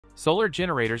Solar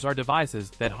generators are devices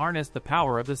that harness the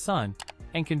power of the sun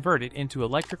and convert it into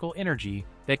electrical energy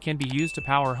that can be used to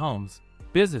power homes,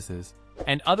 businesses,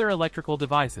 and other electrical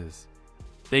devices.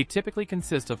 They typically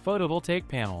consist of photovoltaic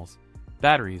panels,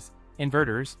 batteries,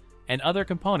 inverters, and other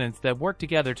components that work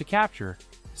together to capture,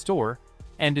 store,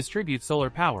 and distribute solar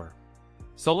power.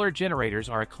 Solar generators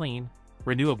are a clean,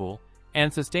 renewable,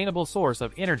 and sustainable source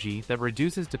of energy that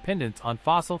reduces dependence on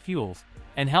fossil fuels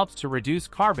and helps to reduce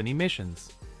carbon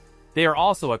emissions. They are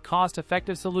also a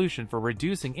cost-effective solution for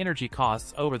reducing energy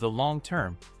costs over the long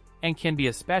term, and can be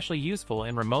especially useful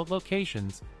in remote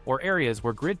locations or areas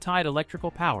where grid-tied electrical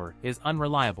power is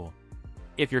unreliable.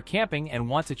 If you're camping and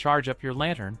want to charge up your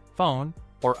lantern, phone,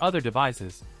 or other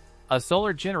devices, a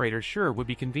solar generator sure would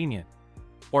be convenient.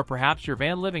 Or perhaps you're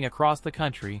van living across the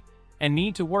country and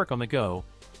need to work on the go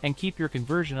and keep your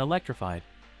conversion electrified.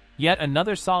 Yet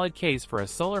another solid case for a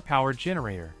solar-powered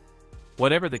generator.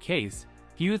 Whatever the case,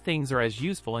 few things are as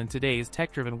useful in today's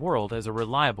tech-driven world as a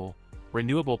reliable,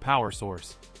 renewable power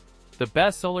source. The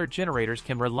best solar generators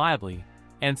can reliably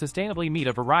and sustainably meet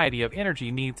a variety of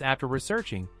energy needs. After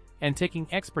researching and taking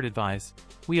expert advice,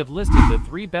 we have listed the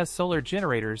 3 best solar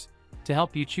generators to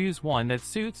help you choose one that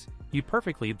suits you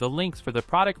perfectly. The links for the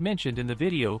product mentioned in the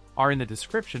video are in the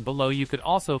description below. You could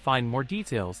also find more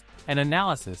details, an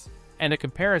analysis, and a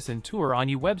comparison tour on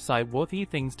our website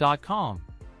BLUETTI.com.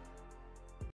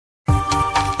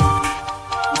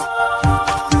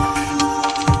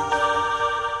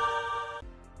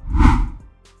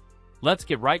 Let's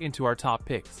get right into our top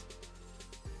picks.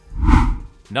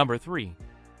 Number 3.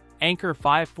 Anker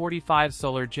 545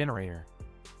 Solar Generator.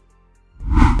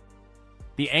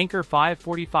 The Anker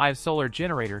 545 solar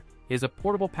generator is a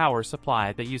portable power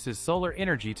supply that uses solar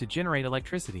energy to generate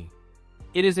electricity.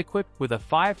 It is equipped with a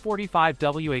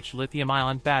 545Wh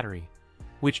lithium-ion battery,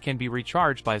 which can be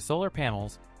recharged by solar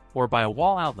panels or by a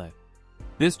wall outlet.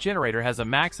 This generator has a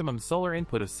maximum solar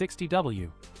input of 60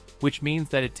 W, which means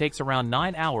that it takes around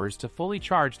 9 hours to fully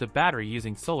charge the battery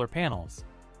using solar panels.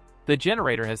 The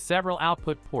generator has several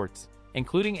output ports,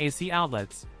 including AC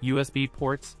outlets, USB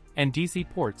ports, and DC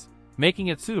ports, making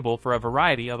it suitable for a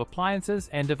variety of appliances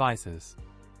and devices.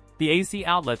 The AC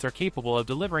outlets are capable of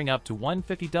delivering up to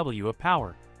 150 W of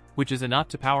power, which is enough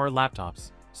to power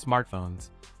laptops, smartphones,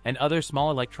 and other small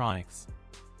electronics.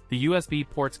 The USB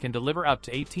ports can deliver up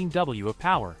to 18 W of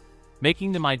power,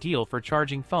 making them ideal for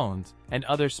charging phones and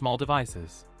other small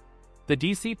devices. The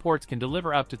DC ports can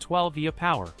deliver up to 12 V of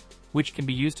power, which can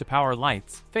be used to power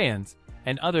lights, fans,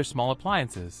 and other small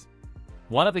appliances.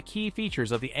 One of the key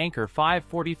features of the Anker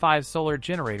 545 solar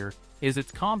generator is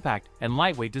its compact and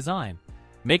lightweight design,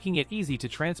 making it easy to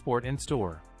transport and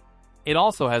store. It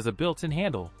also has a built-in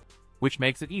handle, which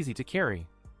makes it easy to carry.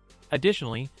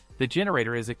 Additionally, the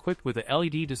generator is equipped with a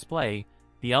LED display.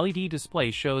 The LED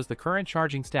display shows the current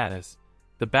charging status,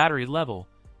 the battery level,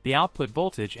 the output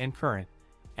voltage and current,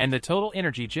 and the total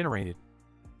energy generated.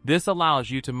 This allows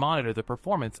you to monitor the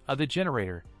performance of the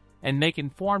generator and make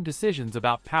informed decisions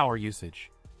about power usage.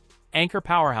 Anker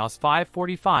Powerhouse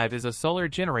 545 is a solar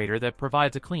generator that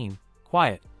provides a clean,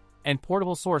 quiet, and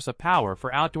portable source of power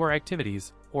for outdoor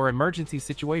activities or emergency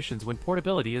situations when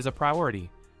portability is a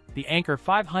priority. The Anker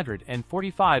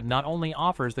 545 not only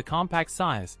offers the compact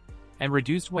size and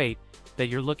reduced weight that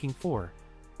you're looking for,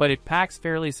 but it packs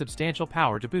fairly substantial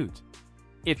power to boot.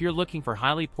 If you're looking for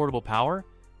highly portable power,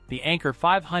 the Anker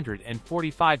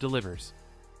 545 delivers.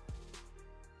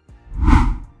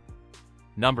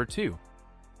 Number 2.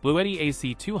 BLUETTI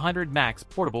AC 200 Max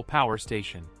Portable Power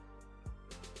Station.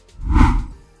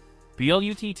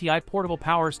 BLUETTI Portable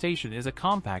Power Station is a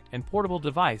compact and portable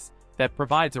device that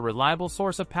provides a reliable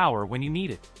source of power when you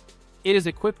need it. It is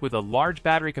equipped with a large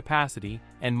battery capacity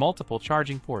and multiple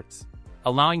charging ports,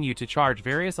 allowing you to charge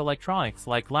various electronics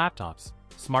like laptops,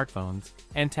 smartphones,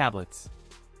 and tablets.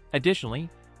 Additionally,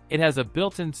 it has a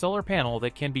built-in solar panel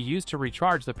that can be used to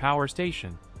recharge the power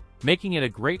station, making it a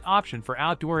great option for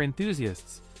outdoor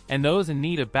enthusiasts and those in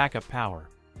need of backup power.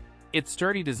 Its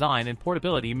sturdy design and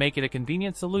portability make it a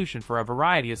convenient solution for a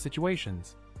variety of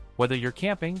situations, whether you're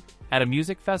camping, at a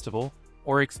music festival,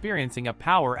 or experiencing a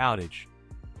power outage.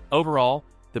 Overall,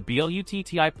 the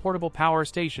BLUETTI Portable Power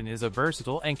Station is a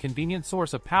versatile and convenient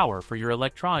source of power for your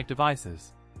electronic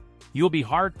devices. You'll be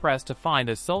hard-pressed to find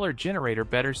a solar generator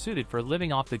better suited for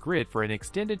living off the grid for an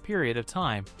extended period of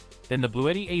time than the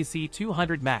BLUETTI AC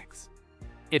 200 Max.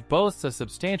 It boasts a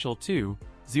substantial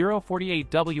 2,048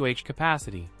 Wh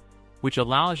capacity, which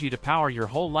allows you to power your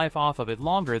whole life off of it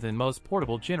longer than most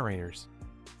portable generators.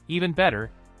 Even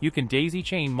better, you can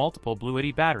daisy-chain multiple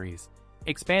BLUETTI batteries,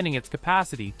 expanding its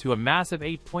capacity to a massive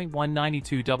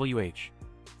 8.192 Wh.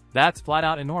 That's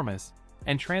flat-out enormous,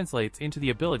 and translates into the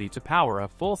ability to power a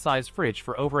full-size fridge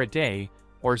for over a day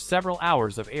or several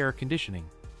hours of air conditioning.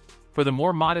 For the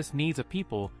more modest needs of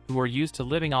people who are used to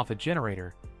living off a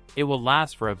generator, it will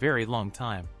last for a very long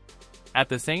time. At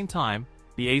the same time,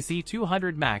 the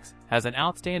AC200 Max has an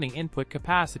outstanding input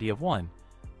capacity of 1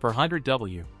 per 100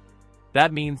 W.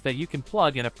 That means that you can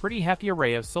plug in a pretty hefty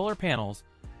array of solar panels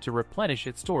to replenish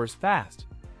its stores fast.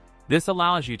 This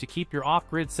allows you to keep your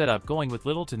off-grid setup going with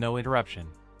little to no interruption.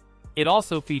 It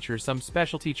also features some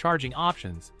specialty charging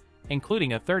options,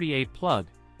 including a 38 plug,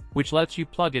 which lets you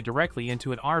plug it directly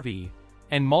into an RV,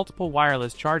 and multiple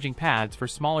wireless charging pads for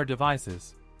smaller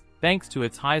devices. Thanks to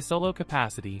its high solo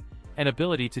capacity and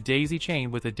ability to daisy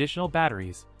chain with additional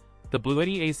batteries, the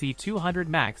BLUETTI AC200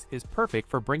 Max is perfect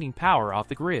for bringing power off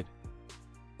the grid.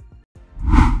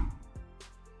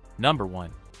 Number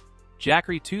 1.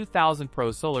 Jackery 2000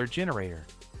 Pro Solar Generator.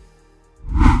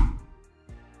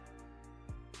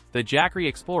 The Jackery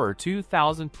Explorer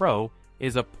 2000 Pro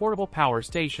is a portable power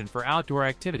station for outdoor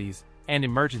activities and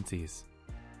emergencies.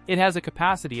 It has a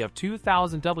capacity of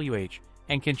 2000 Wh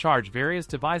and can charge various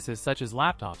devices such as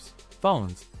laptops,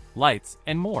 phones, lights,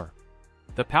 and more.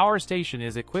 The power station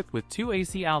is equipped with 2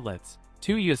 AC outlets,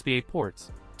 2 USB-A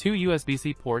ports, 2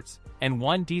 USB-C ports, and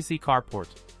 1 DC car port.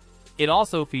 It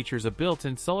also features a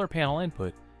built-in solar panel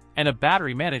input and a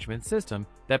battery management system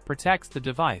that protects the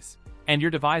device and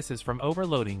your devices from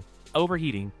overloading,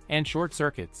 overheating, and short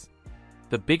circuits.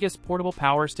 The biggest portable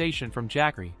power station from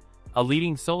Jackery, a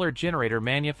leading solar generator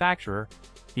manufacturer,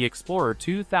 the Explorer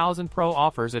 2000 Pro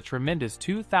offers a tremendous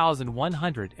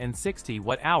 2,160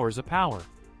 watt-hours of power,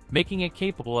 making it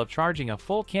capable of charging a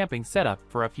full camping setup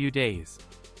for a few days.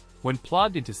 When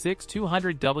plugged into 6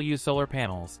 200W solar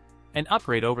panels, an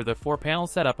upgrade over the 4-panel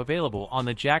setup available on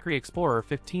the Jackery Explorer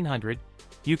 1500,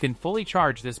 you can fully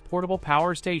charge this portable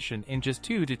power station in just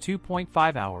 2 to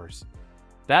 2.5 hours.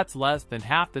 That's less than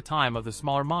half the time of the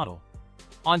smaller model.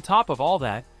 On top of all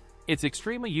that, it's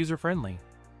extremely user-friendly.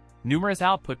 Numerous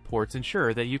output ports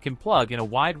ensure that you can plug in a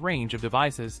wide range of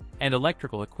devices and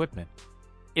electrical equipment.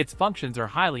 Its functions are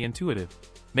highly intuitive,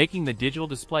 making the digital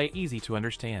display easy to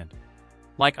understand.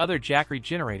 Like other Jackery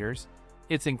generators,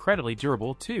 it's incredibly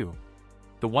durable too.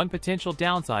 The one potential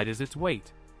downside is its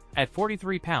weight. At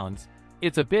 43 pounds,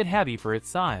 it's a bit heavy for its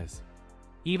size.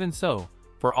 Even so,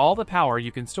 for all the power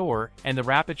you can store and the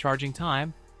rapid charging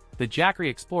time, the Jackery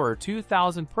Explorer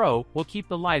 2000 Pro will keep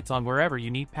the lights on wherever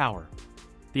you need power.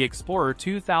 The Explorer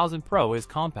 2000 Pro is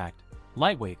compact,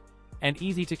 lightweight, and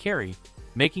easy to carry,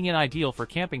 making it ideal for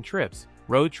camping trips,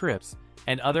 road trips,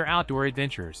 and other outdoor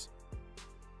adventures.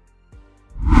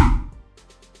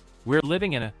 We're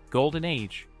living in a golden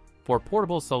age for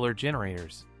portable solar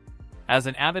generators. As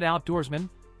an avid outdoorsman,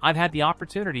 I've had the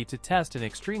opportunity to test an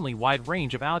extremely wide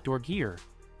range of outdoor gear,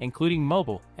 including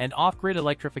mobile and off-grid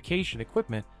electrification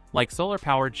equipment like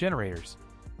solar-powered generators.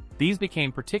 These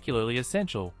became particularly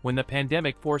essential when the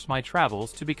pandemic forced my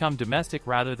travels to become domestic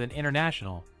rather than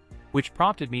international, which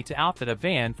prompted me to outfit a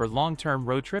van for long-term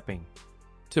road tripping.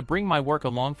 To bring my work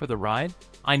along for the ride,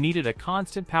 I needed a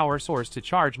constant power source to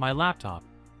charge my laptop,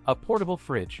 a portable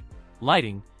fridge,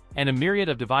 lighting, and a myriad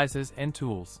of devices and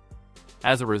tools.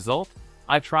 As a result,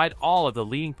 I've tried all of the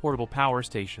leading portable power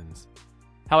stations.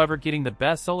 However, getting the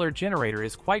best solar generator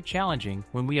is quite challenging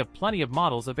when we have plenty of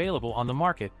models available on the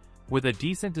market with a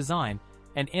decent design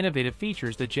and innovative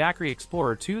features. The Jackery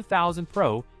Explorer 2000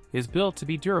 Pro is built to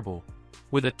be durable,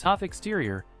 with a tough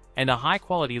exterior and a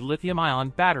high-quality lithium-ion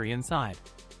battery inside.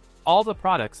 All the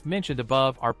products mentioned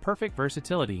above are perfect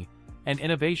versatility and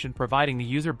innovation, providing the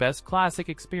user best classic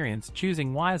experience.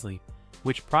 Choosing wisely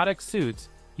which product suits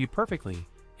you perfectly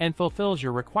and fulfills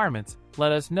your requirements.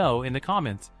 Let us know in the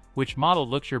comments which model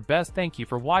looks your best. Thank you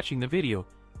for watching the video.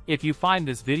 If you find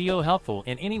this video helpful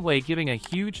in any way, giving a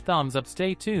huge thumbs up.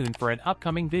 Stay tuned for an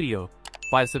upcoming video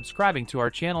by subscribing to our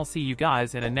channel. See you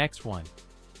guys in the next one.